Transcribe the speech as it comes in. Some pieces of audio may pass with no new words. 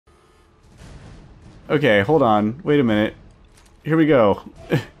Okay, hold on. Wait a minute. Here we go.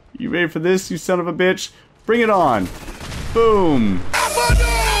 You ready for this, you son of a bitch? Bring it on. Boom.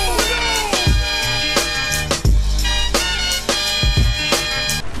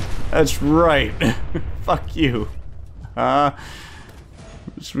 That's right. Fuck you.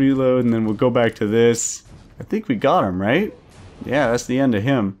 Let's reload and then we'll go back to this. I think we got him, right? Yeah, that's the end of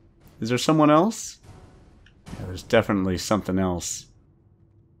him. Is there someone else? Yeah, there's definitely something else.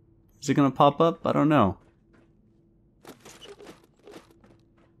 Is it gonna pop up? I don't know.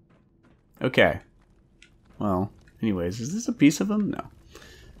 Okay. Well, anyways, is this a piece of him? No.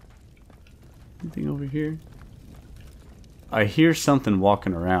 Anything over here? I hear something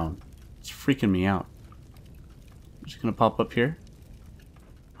walking around. It's freaking me out. Is it gonna pop up here?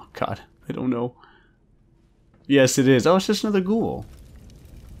 Oh god, I don't know. Yes, it is. Oh, it's just another ghoul.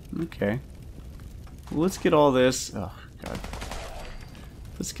 Okay. Well, let's get all this. Oh god.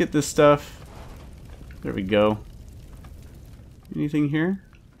 Let's get this stuff. There we go. Anything here?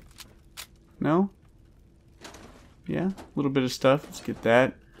 No? Yeah, a little bit of stuff. Let's get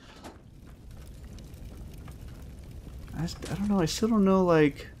that. I don't know. I still don't know,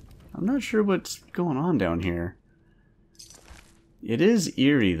 like... I'm not sure what's going on down here. It is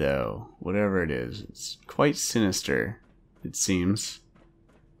eerie, though. Whatever it is. It's quite sinister, it seems.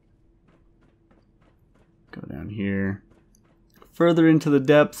 Go down here. Further into the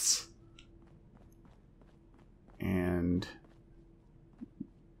depths. And...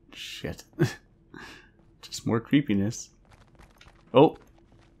 shit. Just more creepiness. Oh!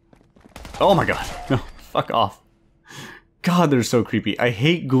 Oh my god! No, fuck off. God, they're so creepy. I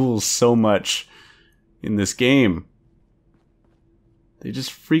hate ghouls so much in this game. They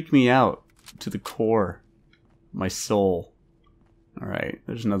just freak me out to the core. My soul. Alright,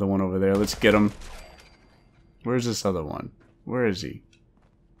 there's another one over there. Let's get him. Where's this other one? Where is he?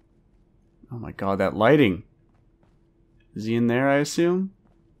 Oh my god, that lighting. Is he in there, I assume?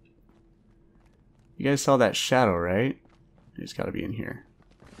 You guys saw that shadow, right? He's gotta be in here.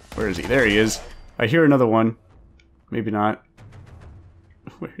 Where is he? There he is. I hear another one. Maybe not.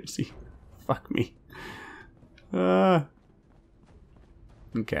 Where is he? Fuck me.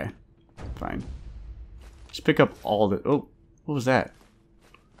 Okay. Fine. Just pick up all the... Oh, what was that?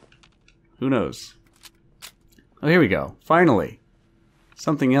 Who knows? Oh, here we go. Finally.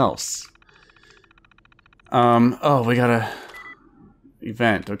 Something else. Oh, we got a...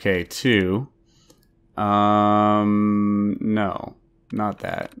 event. Okay, 2. No. Not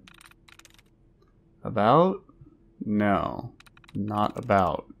that. About? No. Not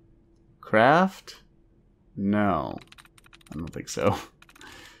about. Craft? No. I don't think so.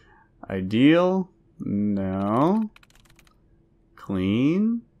 Ideal? No.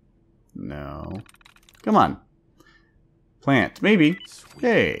 Clean? No. Come on. Plant. Maybe.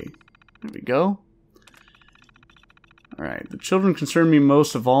 Hey. There we go. Alright. The children concern me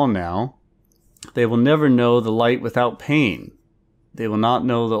most of all now. They will never know the light without pain. They will not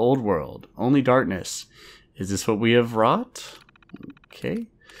know the old world. Only darkness. Is this what we have wrought? Okay.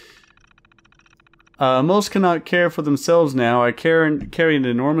 Most cannot care for themselves now. I carry an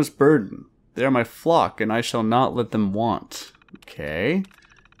enormous burden. They are my flock, and I shall not let them want. Okay.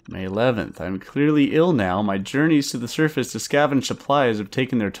 May 11th. I am clearly ill now. My journeys to the surface to scavenge supplies have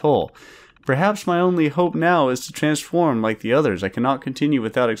taken their toll. Perhaps my only hope now is to transform like the others. I cannot continue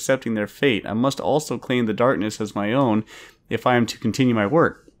without accepting their fate. I must also claim the darkness as my own if I am to continue my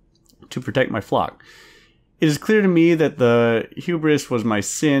work, to protect my flock. It is clear to me that the hubris was my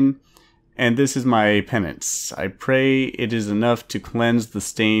sin, and this is my penance. I pray it is enough to cleanse the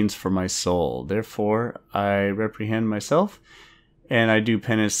stains for my soul. Therefore, I reprehend myself, and I do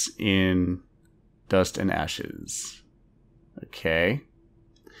penance in dust and ashes. Okay.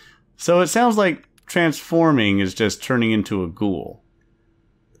 So it sounds like transforming is just turning into a ghoul.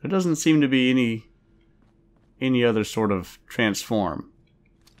 There doesn't seem to be any other sort of transform.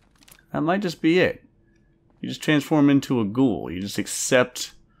 That might just be it. You just transform into a ghoul. You just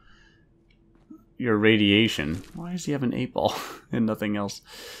accept your radiation. Why does he have an 8-ball and nothing else?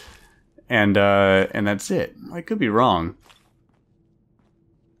 And that's it. I could be wrong.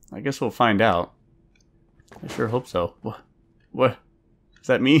 I guess we'll find out. I sure hope so. What? Is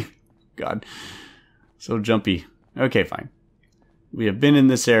that me? God. So jumpy. Okay, fine. We have been in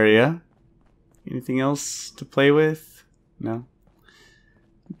this area. Anything else to play with? No?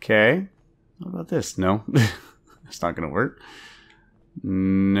 Okay. What about this? No. It's not going to work.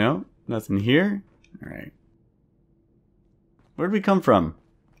 No. Nothing here. Alright. Where'd we come from?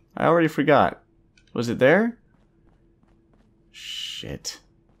 I already forgot. Was it there? Shit.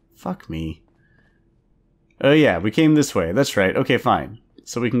 Fuck me. Oh yeah, we came this way. That's right. Okay, fine.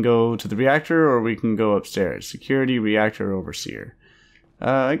 So we can go to the reactor or we can go upstairs. Security, reactor, overseer.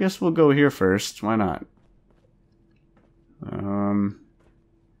 I guess we'll go here first. Why not?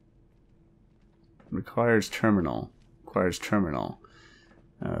 Requires terminal. Requires terminal.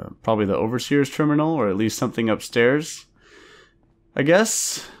 Probably the overseer's terminal, or at least something upstairs. I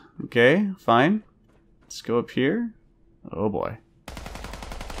guess. Okay, fine. Let's go up here. Oh boy.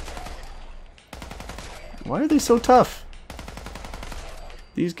 Why are they so tough?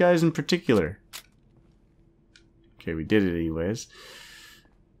 These guys in particular. Okay, we did it anyways.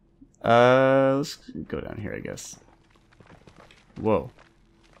 Let's go down here, I guess. Whoa.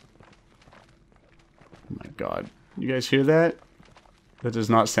 Oh my god. You guys hear that? That does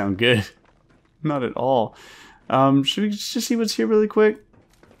not sound good. Not at all. Should we just see what's here really quick?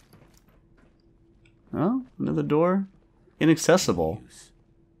 Oh, another door? Inaccessible.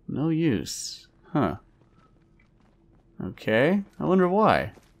 No use. Huh. Okay. I wonder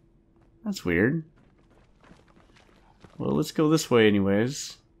why. That's weird. Well, let's go this way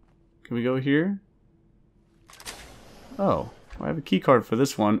anyways. Can we go here? Oh. I have a key card for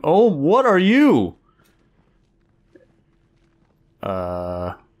this one. Oh, what are you?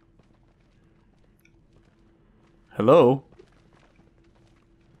 Hello?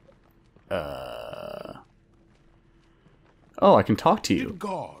 Oh, I can talk to you. Did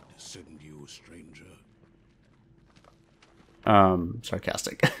God send you, stranger?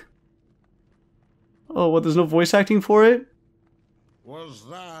 Sarcastic. Oh, what, there's no voice acting for it? Was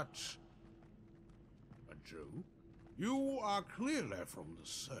that a joke? You are clearly from the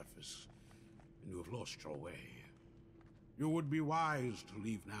surface, and you have lost your way. You would be wise to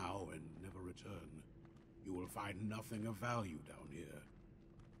leave now and never return. You will find nothing of value down here.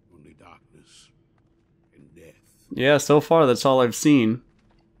 Only darkness and death. Yeah, so far that's all I've seen.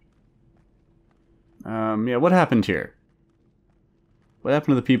 Yeah, what happened here? What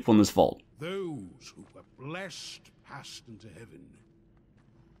happened to the people in this vault? Those who were blessed passed into heaven.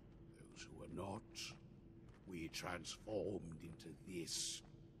 Those who were not, we transformed into this.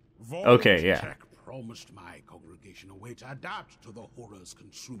 Okay, yeah. Vault-Tec promised my congregation a way to adapt to the horrors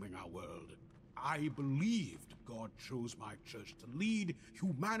consuming our world. I believed God chose my church to lead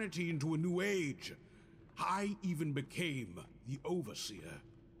humanity into a new age. I even became the overseer.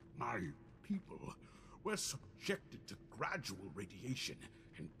 My people were subjected to gradual radiation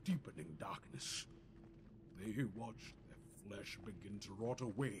and deepening darkness. They watched their flesh begin to rot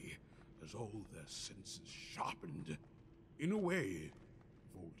away as all their senses sharpened. In a way,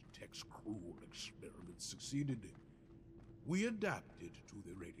 Vault-Tec's cruel experiments succeeded. We adapted to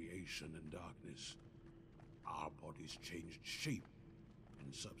the radiation and darkness. Our bodies changed shape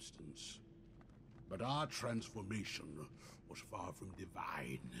and substance. But our transformation was far from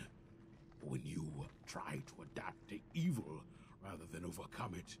divine. When you try to adapt to evil rather than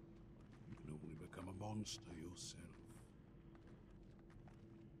overcome it, you can only become a monster yourself.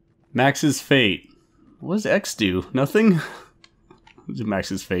 Max's fate. What does X do? Nothing? What is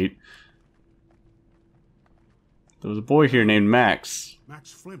Max's fate? There was a boy here named Max.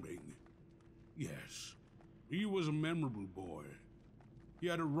 Max Fleming? Yes. He was a memorable boy. He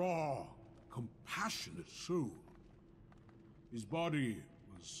had a raw, compassionate soul. His body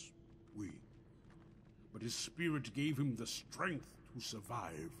was weak, but his spirit gave him the strength to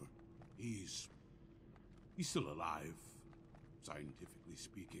survive. He's still alive, scientifically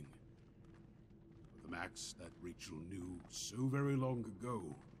speaking. But the Max that Rachel knew so very long ago,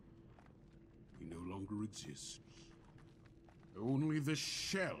 he no longer exists. Only the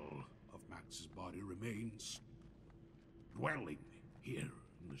shell of Max's body remains, dwelling here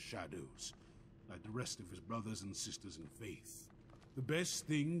in the shadows, like the rest of his brothers and sisters in faith. The best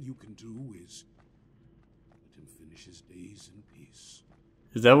thing you can do is let him finish his days in peace.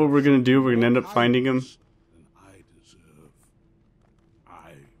 Is that what we're gonna do? We're gonna end up finding him? Than I deserve.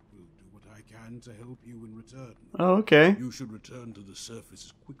 I will do what I can to help you in return. Oh, okay. You should return to the surface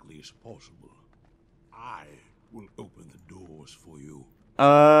as quickly as possible. I will open the doors for you.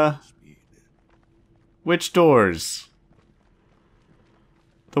 Speed. Which doors?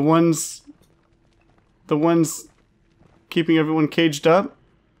 The ones keeping everyone caged up?